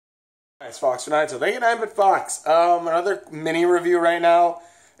It's Fox for 9, so thank you, 9-bit Fox. Another mini review right now.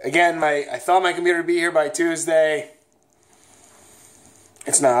 Again, I thought my computer would be here by Tuesday.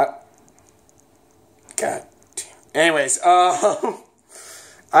 It's not. God damn. Anyways,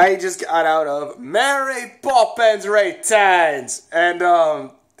 I just got out of Mary Poppins Returns.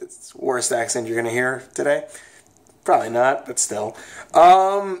 And, it's the worst accent you're gonna hear today. Probably not, but still.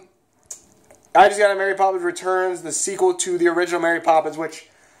 I just got out of Mary Poppins Returns, the sequel to the original Mary Poppins, which...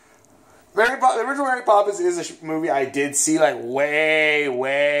 The original Mary Poppins is a movie I did see, like,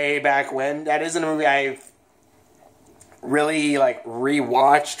 way back when. That isn't a movie I've really, like,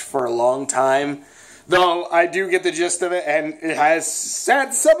 rewatched for a long time. Though, I do get the gist of it, and it has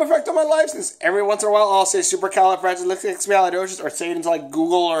had some effect on my life, since every once in a while I'll say supercalifragilisticexpialidocious, or say it into, like,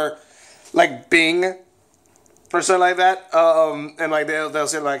 Google or, like, Bing, or something like that. And, like, they'll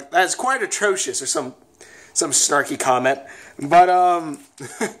say, like, that's quite atrocious, or some snarky comment. But,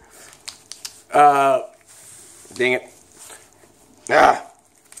 dang it. There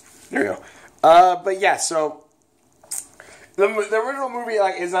we go. But yeah, so the original movie,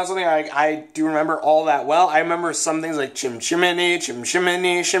 like, is not something I do remember all that well. I remember some things like chim chimney, shim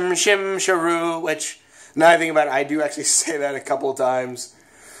sharu, which, now I think about it, I do actually say that a couple of times.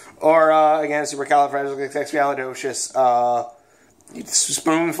 Or, again, supercalifragilisticexpialidocious,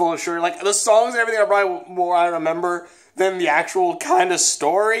 spoonful of sugar. Like, the songs and everything are probably more I remember than the actual kind of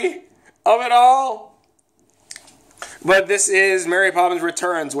story of it all. But this is Mary Poppins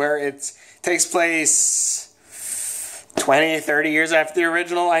Returns, where it takes place 20, 30 years after the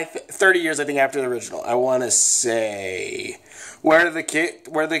original. 30 years, I think, after the original. I want to say where the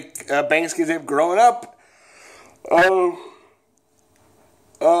Banks kids have grown up. And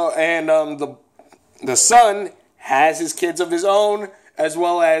the son has his kids of his own, as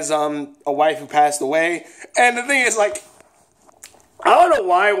well as a wife who passed away. And the thing is, like, I don't know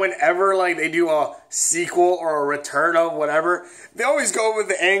why whenever, like, they do a sequel or a return of whatever, they always go with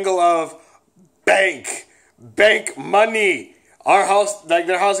the angle of bank money. Our house, like,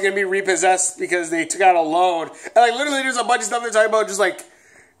 their house is going to be repossessed because they took out a loan. And, like, literally there's a bunch of stuff they're talking about, just, like,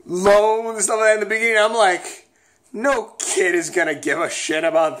 loans and stuff like that in the beginning. I'm like, no kid is going to give a shit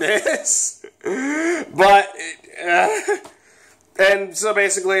about this. But, and so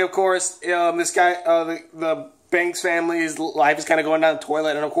basically, of course, this guy, the Banks family's life is kind of going down the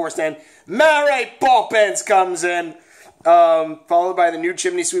toilet, and of course then Mary Poppins comes in, followed by the new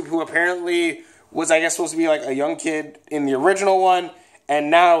chimney sweep, who apparently was, I guess, supposed to be like a young kid in the original one, and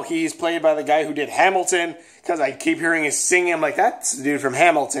now he's played by the guy who did Hamilton, because I keep hearing his singing. I'm like, that's the dude from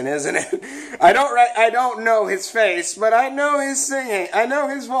Hamilton, isn't it? I don't know his face, but I know his singing. I know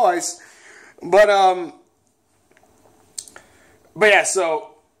his voice. But yeah, so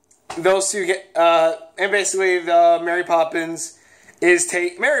those two get, and basically the Mary Poppins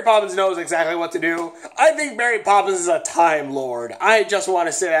Mary Poppins knows exactly what to do. I think Mary Poppins is a Time Lord. I just want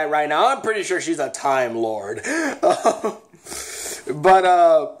to say that right now. I'm pretty sure she's a Time Lord.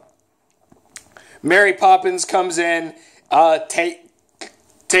 But, Mary Poppins comes in,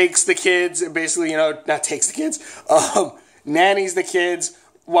 takes the kids, basically, not takes the kids, nannies the kids,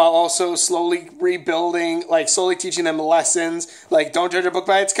 while also slowly rebuilding, like, slowly teaching them lessons, like, don't judge a book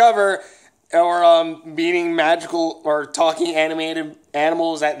by its cover, or, meeting magical or talking animated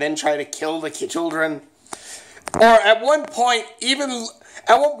animals that then try to kill the children. Or, at one point,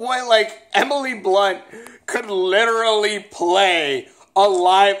 like, Emily Blunt could literally play a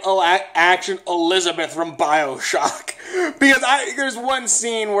live action Elizabeth from BioShock. Because there's one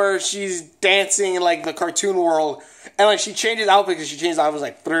scene where she's dancing in, like, the cartoon world, and, like, she changes outfits, because she changes outfits,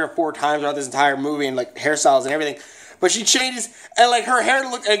 like, 3 or 4 times throughout this entire movie, and, like, hairstyles and everything. But she changes, and, like, her hair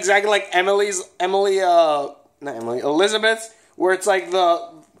looked exactly like Elizabeth's, where it's, like, the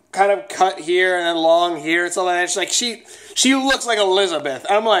kind of cut here and then long here and stuff like that. She's like, she looks like Elizabeth.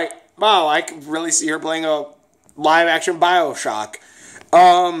 I'm like, wow, I could really see her playing a live-action BioShock.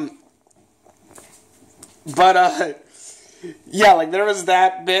 Yeah, like, there was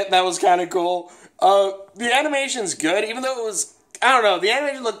that bit that was kind of cool. The animation's good, even though it was, I don't know, the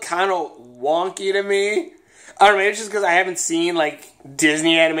animation looked kind of wonky to me. I don't know, maybe it's just because I haven't seen, like,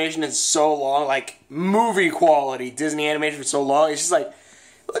 Disney animation in so long, like, movie quality Disney animation for so long. It's just, like,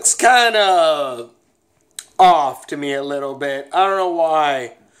 it looks kind of off to me a little bit. I don't know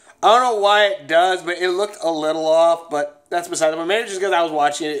why. I don't know why it does, but it looked a little off, but that's beside the point. Maybe it's just because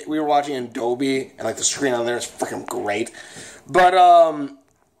we were watching in Dolby, and, like, the screen on there is freaking great. But,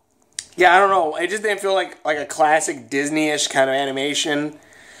 yeah, I don't know. It just didn't feel like a classic Disney-ish kind of animation.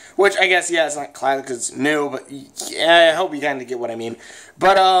 Which, I guess, yeah, it's not classic because it's new, but yeah, I hope you kind of get what I mean.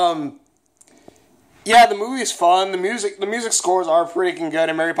 But, Yeah, the movie's fun. The music scores are freaking good,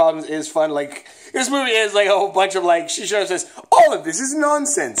 and Mary Poppins is fun. Like, this movie is like a whole bunch of like, she shows us, all of this is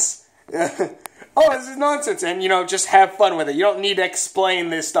nonsense. Oh, this is nonsense, and just have fun with it. You don't need to explain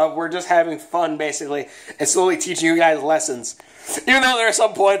this stuff. We're just having fun, basically, and slowly teaching you guys lessons. Even though there are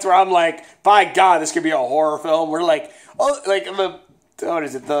some points where I'm like, by God, this could be a horror film. We're like, what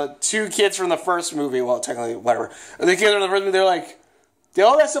is it? The two kids from the first movie. Well, technically, whatever. The kids from the first movie. They're like, did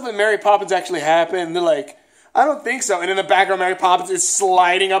all that stuff with Mary Poppins actually happen? And they're like, I don't think so. And in the background, Mary Poppins is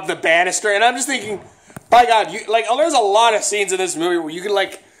sliding up the banister, and I'm just thinking, by God, there's a lot of scenes in this movie where you can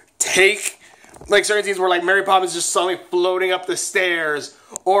take certain scenes where Mary Poppins just suddenly floating up the stairs,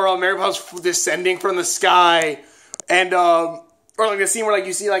 or Mary Poppins descending from the sky, and or the scene where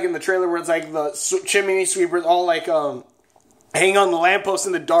you see in the trailer where it's the chimney sweepers all hanging on the lamppost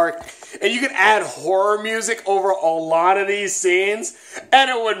in the dark, and you can add horror music over a lot of these scenes, and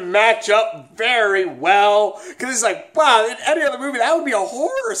it would match up very well, because it's like, wow, in any other movie, that would be a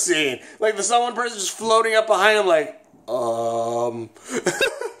horror scene. The someone person just floating up behind him,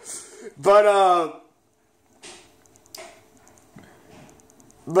 but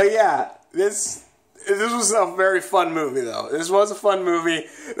yeah, this was a very fun movie, though. This was a fun movie.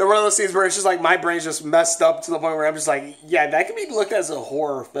 There were one of those scenes where it's just my brain's just messed up to the point where I'm just like, yeah, that could be looked at as a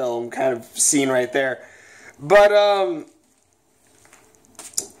horror film kind of scene right there. But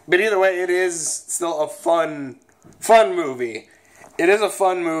either way, it is still a fun movie. It is a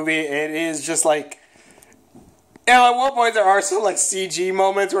fun movie. It is just at one point there are some CG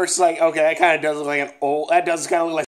moments where it's okay, that kind of does look like that does kind of look like